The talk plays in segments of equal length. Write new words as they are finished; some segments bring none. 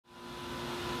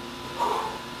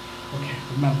Okay,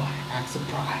 remember, act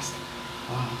surprised.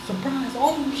 Surprise!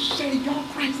 Oh shit, y'all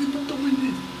crazy for doing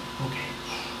this. Okay.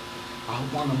 I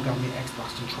hope one of them got me an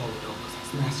Xbox controller though, because I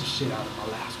smashed the shit out of my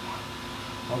last one.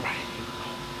 Alright, here we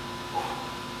go.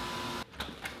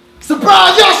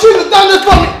 Surprise! Y'all should have done this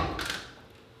for me!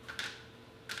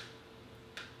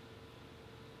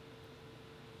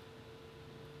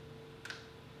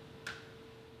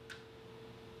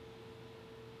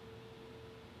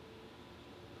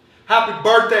 Happy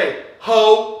birthday,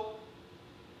 ho!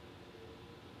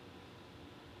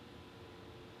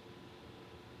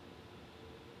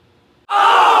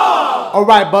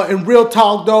 Alright, but in real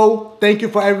talk though, thank you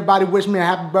for everybody wishing me a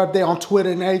happy birthday on Twitter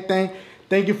and everything.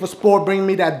 Thank you for Sport bringing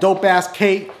me that dope ass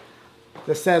cake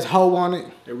that says ho on it.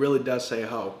 It really does say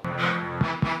ho.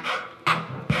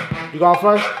 You going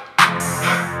first?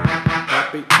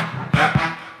 Happy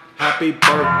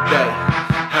birthday.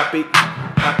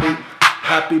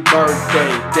 Happy birthday,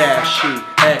 Dashy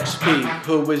XP.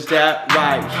 Who is that?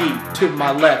 Right, he to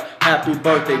my left. Happy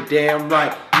birthday, damn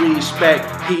right. Respect,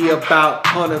 he about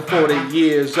 140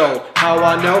 years old. How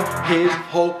I know? His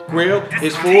whole grill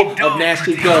is full of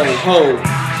nasty go. Ho,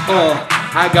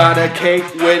 I got a cake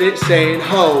with it saying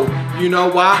ho. You know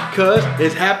why? Cause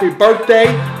it's happy birthday,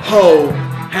 ho.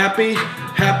 Happy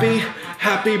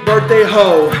birthday,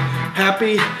 ho.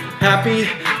 Happy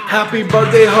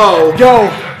birthday, ho. Yo,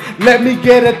 let me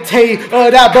get a taste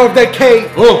of that birthday cake.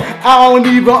 I don't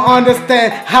even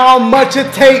understand how much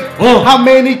it takes, how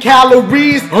many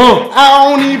calories, I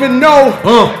don't even know.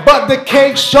 But the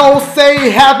cake show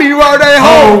say happy birthday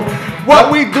ho.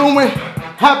 What we doing?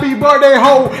 Happy birthday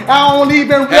ho. I don't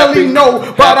even really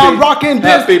know, but I'm rocking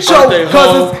this show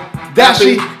cause it's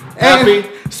Dashy and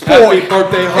Sport.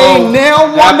 Ain't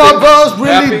now one of us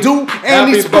really do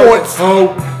any sports.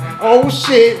 Oh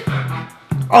shit.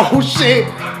 Oh shit.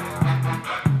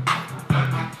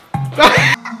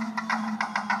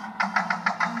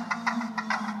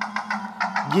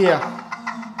 Yeah.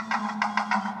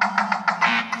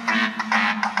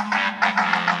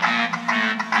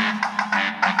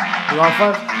 You going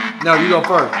first? No, you go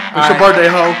first. It's your birthday,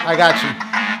 ho. I got you.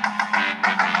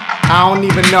 I don't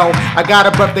even know. I got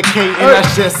a birthday cake and I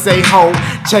just say ho.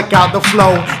 Check out the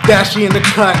flow. Dashy in the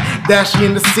cut, Dashy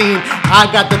in the scene. I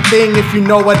got the thing if you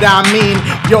know what I mean.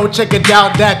 Yo, check it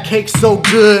out, that cake's so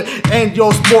good. And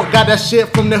yo, Sport got that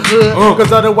shit from the hood.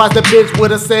 Cause otherwise the bitch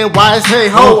would've said, why is hey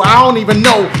ho? I don't even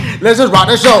know. Let's just rock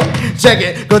the show. Check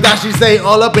it, cause Dashy say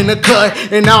all up in the cut.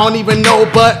 And I don't even know,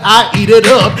 but I eat it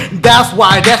up. That's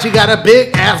why Dashy got a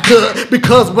big ass good.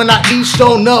 Because when I eat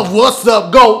show enough, what's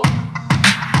up, go?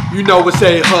 You know what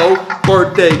say ho,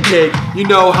 birthday cake. You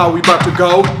know how we about to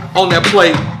go on that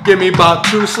plate. Give me about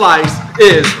 2 slices.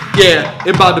 Yeah,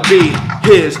 it about to be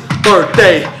his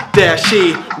birthday.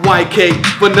 Dashy, white cake,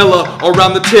 vanilla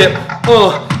around the tip.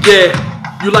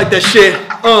 Yeah, you like that shit?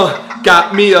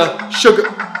 Got me a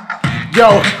sugar.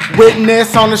 Yo,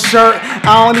 witness on the shirt.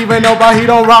 I don't even know why he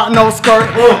don't rock no skirt.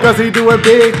 Cause he do it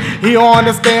big. He don't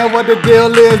understand what the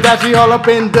deal is. That she all up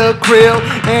in the crib.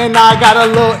 And I got a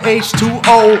little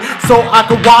H2O. So I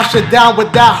can wash it down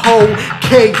with that whole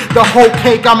cake. The whole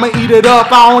cake, I'ma eat it up.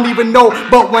 I don't even know.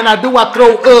 But when I do, I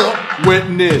throw up.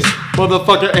 Witness,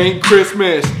 motherfucker ain't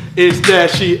Christmas. It's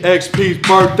Dashy XP's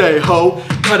birthday, ho.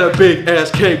 Got a big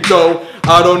ass cake though.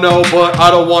 I don't know, but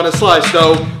I don't want a slice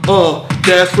though.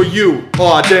 That's for you.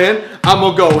 Then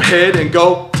I'ma go ahead and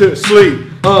go to sleep.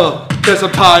 Cause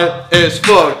I'm tired as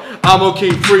fuck. I'ma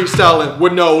keep freestyling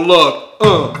with no luck.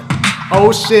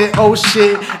 Oh shit, oh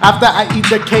shit. After I eat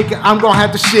the cake, I'm gonna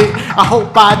have to shit. I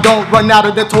hope I don't run out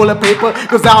of the toilet paper.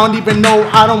 Cause I don't even know,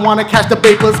 I don't wanna catch the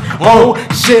papers. Oh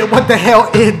shit, what the hell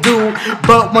it do?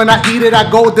 But when I eat it, I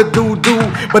go to do-do.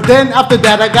 But then after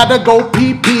that, I gotta go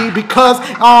pee-pee. Because,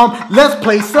 let's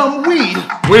play some weed.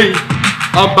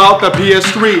 I'm about the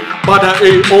PS3, but I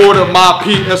ain't order my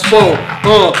PS4.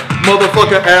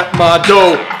 Motherfucker at my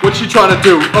door. What you tryna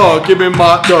do? Give me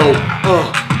my dough.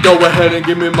 Go ahead and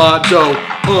give me my dough.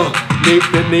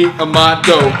 Need my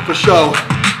dough for sure.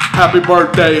 Happy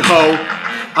birthday, ho.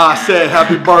 I said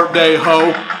happy birthday,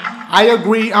 ho. I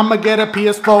agree, I'ma get a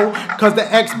PS4. Cause the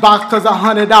Xbox cause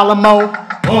 $100 more.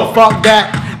 Fuck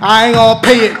that, I ain't gonna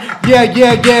pay it. Yeah,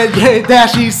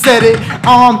 Dashy said it.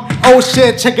 Oh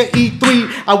shit, check it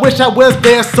E3. I wish I was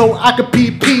there so I could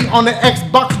PP on the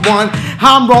Xbox One.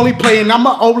 I'm only playing,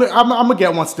 I'ma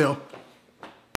get one still.